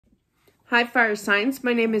Hi fire signs,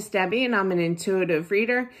 my name is Debbie and I'm an intuitive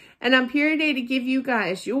reader, and I'm here today to give you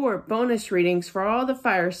guys your bonus readings for all the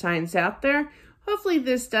fire signs out there. Hopefully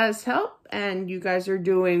this does help and you guys are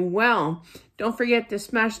doing well. Don't forget to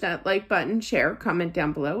smash that like button, share, comment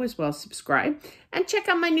down below, as well as subscribe. And check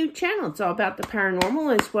out my new channel. It's all about the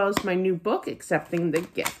paranormal, as well as my new book, Accepting the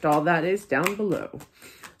Gift. All that is down below.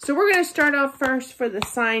 So we're going to start off first for the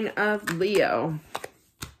sign of Leo.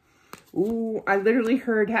 Ooh, I literally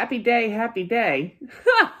heard happy day, happy day.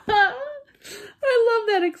 I love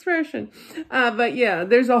that expression. But yeah,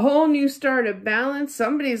 there's a whole new start of balance.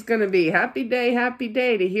 Somebody's going to be happy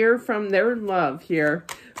day to hear from their love here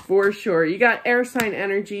for sure. You got air sign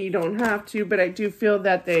energy. You don't have to, but I do feel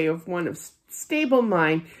that they have one of stable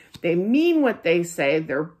mind. They mean what they say.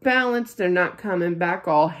 They're balanced. They're not coming back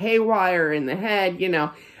all haywire in the head, you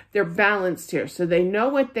know. They're balanced here, so they know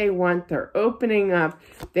what they want. They're opening up.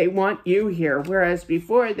 They want you here, whereas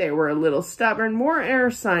before they were a little stubborn. More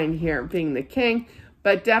air sign here, being the king,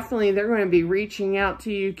 but definitely they're going to be reaching out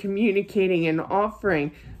to you, communicating and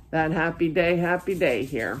offering that happy day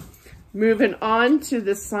here. Moving on to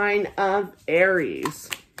the sign of Aries.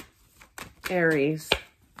 Aries.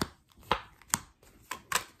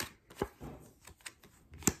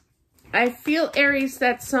 I feel, Aries,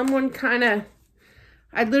 that someone kind of...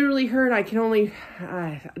 I literally heard I can only,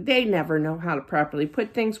 they never know how to properly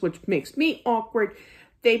put things, which makes me awkward.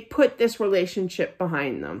 They put this relationship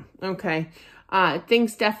behind them, okay?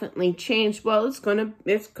 Things definitely changed. Well,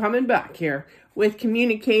 it's coming back here with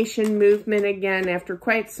communication, movement again after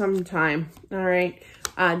quite some time, all right?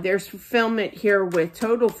 There's fulfillment here with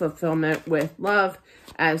total fulfillment with love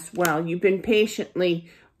as well. You've been patiently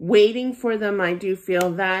waiting for them. I do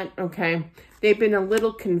feel that, okay? They've been a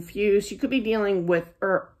little confused. You could be dealing with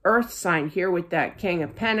earth sign here with that King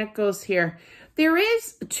of Pentacles here. There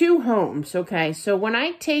is two homes, okay? So when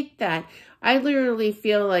I take that, I literally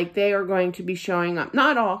feel like they are going to be showing up.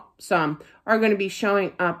 Not all, some are going to be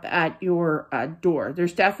showing up at your door.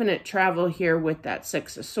 There's definite travel here with that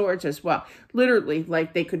Six of Swords as well. Literally,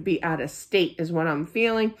 like they could be out of state is what I'm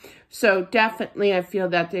feeling. So definitely I feel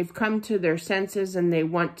that they've come to their senses and they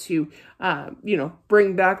want to, you know,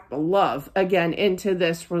 bring back the love again into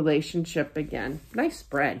this relationship again. Nice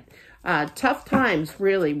spread. Tough times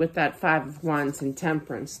really with that Five of Wands and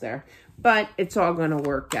Temperance there. But it's all going to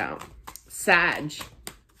work out. Sag.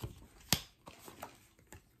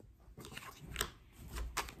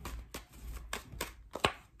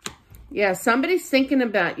 Yeah, somebody's thinking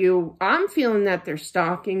about you. I'm feeling that they're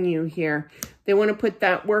stalking you here. They want to put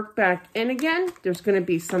that work back in again. There's going to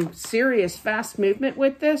be some serious fast movement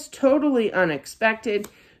with this. Totally unexpected.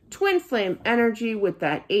 Twin flame energy with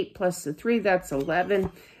that 8 plus the 3. That's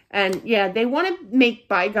 11. And yeah, they want to make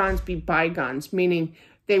bygones be bygones, meaning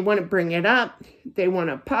they want to bring it up. They want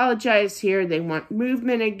to apologize here. They want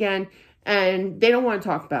movement again. And they don't want to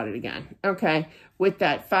talk about it again. Okay. With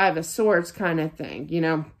that Five of Swords kind of thing, you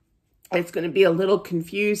know. It's going to be a little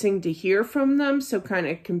confusing to hear from them. So kind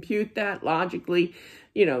of compute that logically,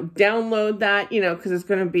 you know, download that, you know, because it's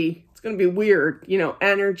going to be weird, you know,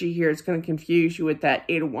 energy here. It's going to confuse you with that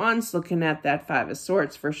 8 of Wands, looking at that 5 of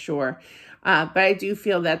Swords for sure. But I do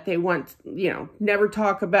feel that they want, you know, never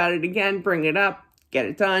talk about it again, bring it up, get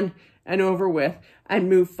it done and over with, and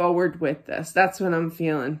move forward with this. That's what I'm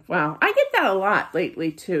feeling. Wow. I get that a lot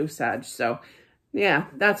lately too, Sag. So yeah,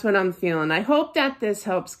 that's what I'm feeling. I hope that this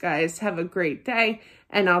helps, guys. Have a great day,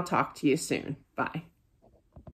 and I'll talk to you soon. Bye.